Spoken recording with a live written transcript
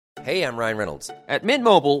Hey, I'm Ryan Reynolds. At Mint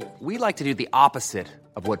Mobile, we like to do the opposite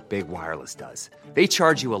of what Big Wireless does. They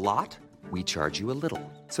charge you a lot, we charge you a little.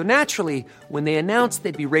 So naturally, when they announced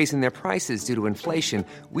they'd be raising their prices due to inflation,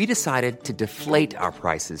 we decided to deflate our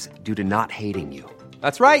prices due to not hating you.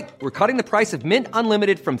 That's right. We're cutting the price of Mint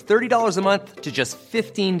Unlimited from $30 a month to just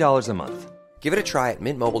 $15 a month. Give it a try at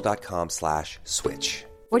mintmobile.com/switch.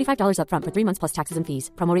 $45 up front for 3 months plus taxes and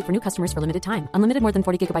fees. Promo rate for new customers for limited time. Unlimited more than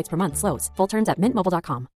 40 gigabytes per month. Slows full terms at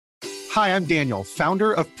mintmobile.com. Hi, I'm Daniel,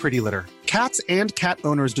 founder of Pretty Litter. Cats and cat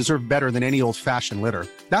owners deserve better than any old-fashioned litter.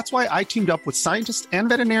 That's why I teamed up with scientists and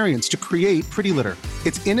veterinarians to create Pretty Litter.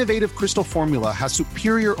 Its innovative crystal formula has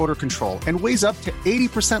superior odor control and weighs up to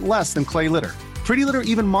 80% less than clay litter. Pretty Litter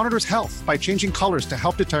even monitors health by changing colors to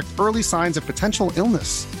help detect early signs of potential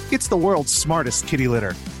illness. It's the world's smartest kitty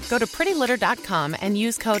litter. Go to prettylitter.com and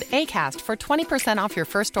use code ACAST for 20% off your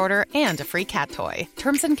first order and a free cat toy.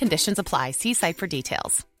 Terms and conditions apply. See site for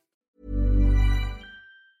details.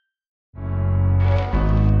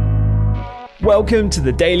 Welcome to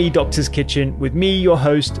the Daily Doctor's Kitchen with me, your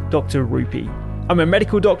host, Dr. Rupy. I'm a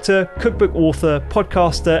medical doctor, cookbook author,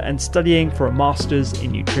 podcaster, and studying for a master's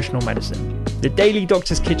in nutritional medicine. The Daily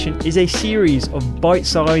Doctor's Kitchen is a series of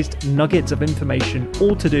bite-sized nuggets of information,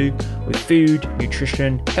 all to do with food,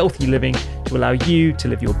 nutrition, healthy living, to allow you to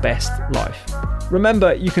live your best life.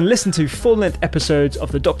 Remember, you can listen to full-length episodes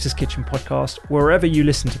of the Doctor's Kitchen podcast wherever you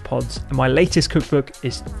listen to pods, and my latest cookbook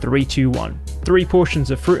is 3-2-1. 3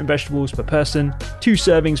 portions of fruit and vegetables per person, 2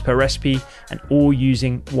 servings per recipe, and all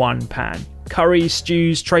using 1 pan. Curries,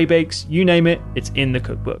 stews, tray bakes, you name it, it's in the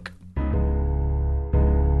cookbook.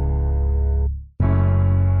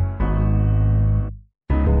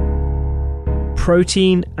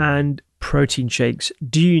 Protein and protein shakes.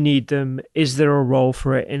 Do you need them? Is there a role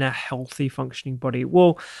for it in a healthy functioning body?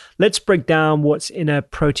 Well, let's break down what's in a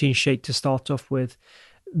protein shake to start off with.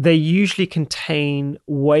 They usually contain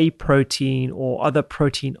whey protein or other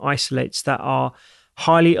protein isolates that are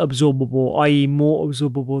highly absorbable, i.e. more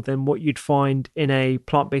absorbable than what you'd find in a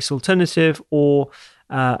plant-based alternative or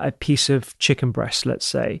a piece of chicken breast, let's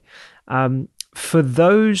say. For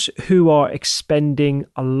those who are expending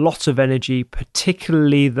a lot of energy,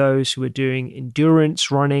 particularly those who are doing endurance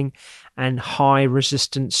running and high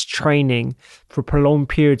resistance training for prolonged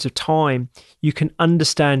periods of time, you can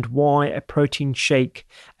understand why a protein shake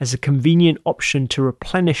as a convenient option to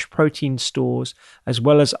replenish protein stores as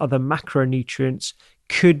well as other macronutrients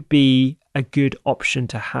could be a good option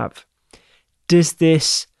to have. Does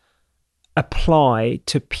this apply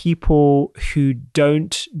to people who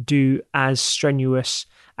don't do as strenuous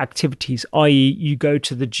activities, i.e. you go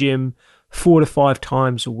to the gym 4 to 5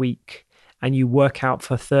 times a week and you work out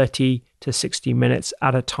for 30 to 60 minutes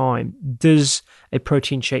at a time? Does a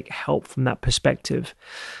protein shake help from that perspective?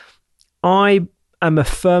 I am a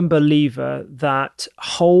firm believer that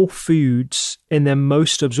whole foods in their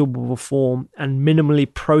most absorbable form and minimally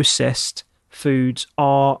processed foods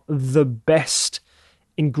are the best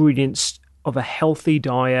ingredients of a healthy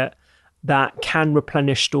diet that can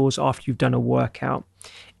replenish stores after you've done a workout.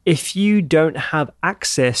 If you don't have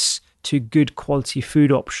access to good quality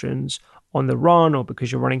food options on the run or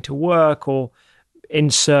because you're running to work or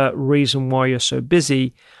insert reason why you're so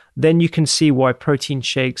busy, then you can see why protein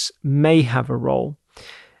shakes may have a role.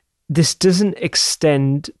 This doesn't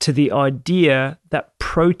extend to the idea that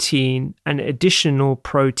protein and additional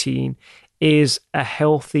protein is a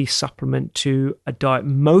healthy supplement to a diet.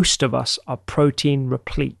 Most of us are protein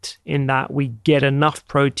replete in that we get enough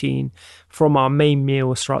protein from our main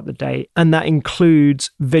meals throughout the day. And that includes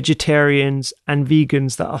vegetarians and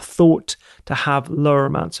vegans that are thought to have lower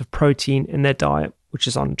amounts of protein in their diet, which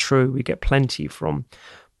is untrue. We get plenty from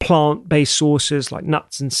plant-based sources like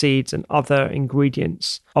nuts and seeds and other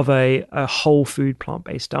ingredients of a whole food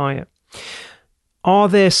plant-based diet. Are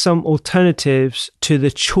there some alternatives to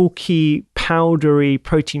the chalky, powdery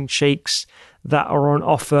protein shakes that are on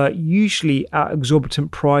offer, usually at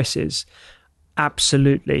exorbitant prices?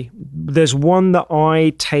 Absolutely. There's one that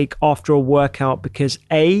I take after a workout because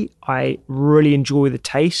A, I really enjoy the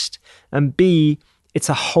taste, and B, it's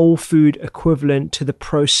a whole food equivalent to the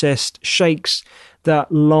processed shakes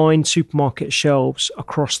that line supermarket shelves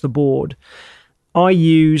across the board. I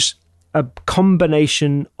use a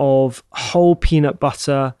combination of whole peanut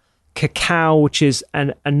butter, cacao, which is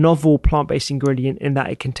a novel plant-based ingredient in that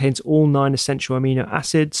it contains all 9 essential amino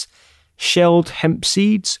acids, shelled hemp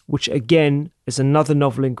seeds, which again is another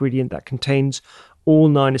novel ingredient that contains all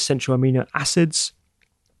 9 essential amino acids,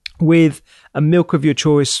 with a milk of your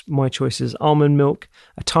choice. My choice is almond milk,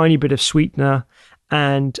 a tiny bit of sweetener,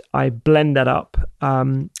 and I blend that up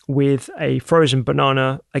with a frozen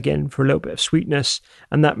banana, again, for a little bit of sweetness.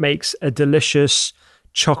 And that makes a delicious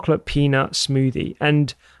chocolate peanut smoothie.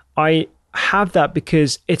 And I have that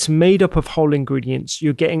because it's made up of whole ingredients.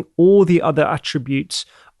 You're getting all the other attributes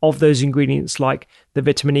of those ingredients, like the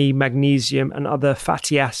vitamin E, magnesium, and other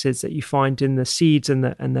fatty acids that you find in the seeds and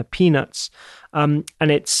the peanuts. And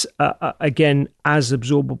it's, again, as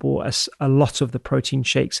absorbable as a lot of the protein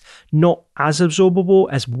shakes. Not as absorbable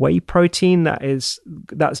as whey protein. That's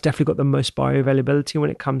definitely got the most bioavailability when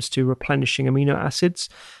it comes to replenishing amino acids.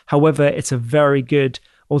 However, it's a very good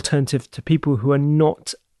alternative to people who are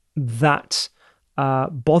not that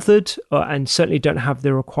bothered and certainly don't have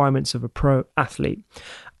the requirements of a pro athlete.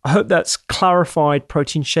 I hope that's clarified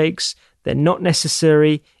protein shakes. They're not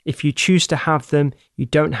necessary. If you choose to have them, you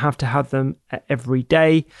don't have to have them every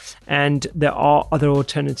day. And there are other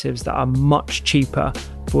alternatives that are much cheaper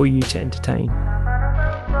for you to entertain.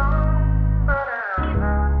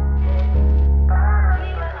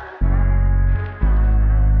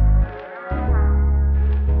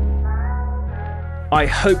 I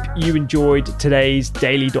hope you enjoyed today's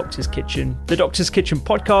Daily Doctor's Kitchen. The Doctor's Kitchen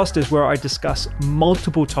podcast is where I discuss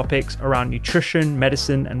multiple topics around nutrition,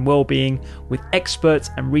 medicine, and well-being with experts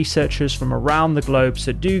and researchers from around the globe,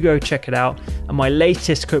 so do go check it out. And my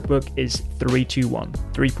latest cookbook is 321,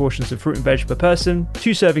 3 portions of fruit and veg per person,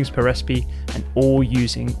 2 servings per recipe, and all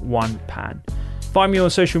using 1 pan. Find me on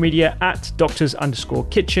social media at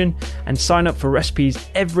doctors_kitchen and sign up for recipes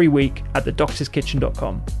every week at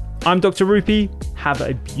thedoctorskitchen.com. I'm Dr. Rupy. Have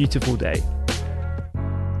a beautiful day.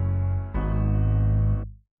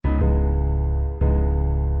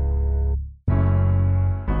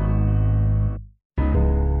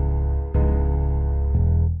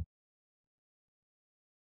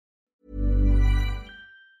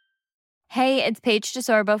 Hey, it's Paige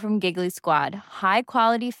DeSorbo from Giggly Squad. High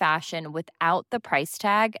quality fashion without the price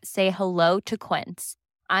tag. Say hello to Quince.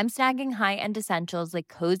 I'm snagging high-end essentials like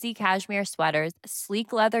cozy cashmere sweaters,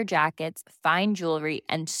 sleek leather jackets, fine jewelry,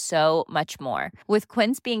 and so much more. With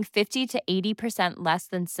Quince being 50 to 80% less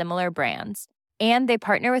than similar brands. And they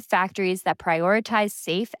partner with factories that prioritize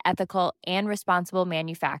safe, ethical, and responsible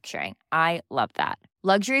manufacturing. I love that.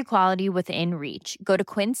 Luxury quality within reach. Go to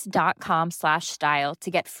quince.com/style to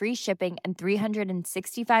get free shipping and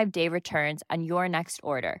 365-day returns on your next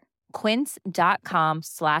order.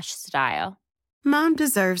 Quince.com/style. Mom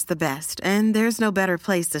deserves the best, and there's no better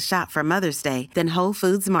place to shop for Mother's Day than Whole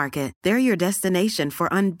Foods Market. They're your destination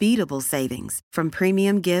for unbeatable savings, from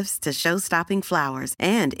premium gifts to show-stopping flowers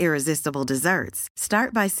and irresistible desserts.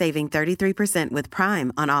 Start by saving 33% with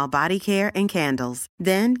Prime on all body care and candles.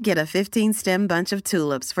 Then get a 15-stem bunch of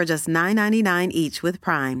tulips for just $9.99 each with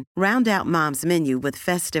Prime. Round out Mom's menu with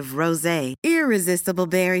festive rosé, irresistible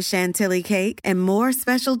berry chantilly cake, and more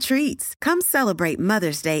special treats. Come celebrate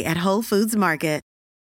Mother's Day at Whole Foods Market.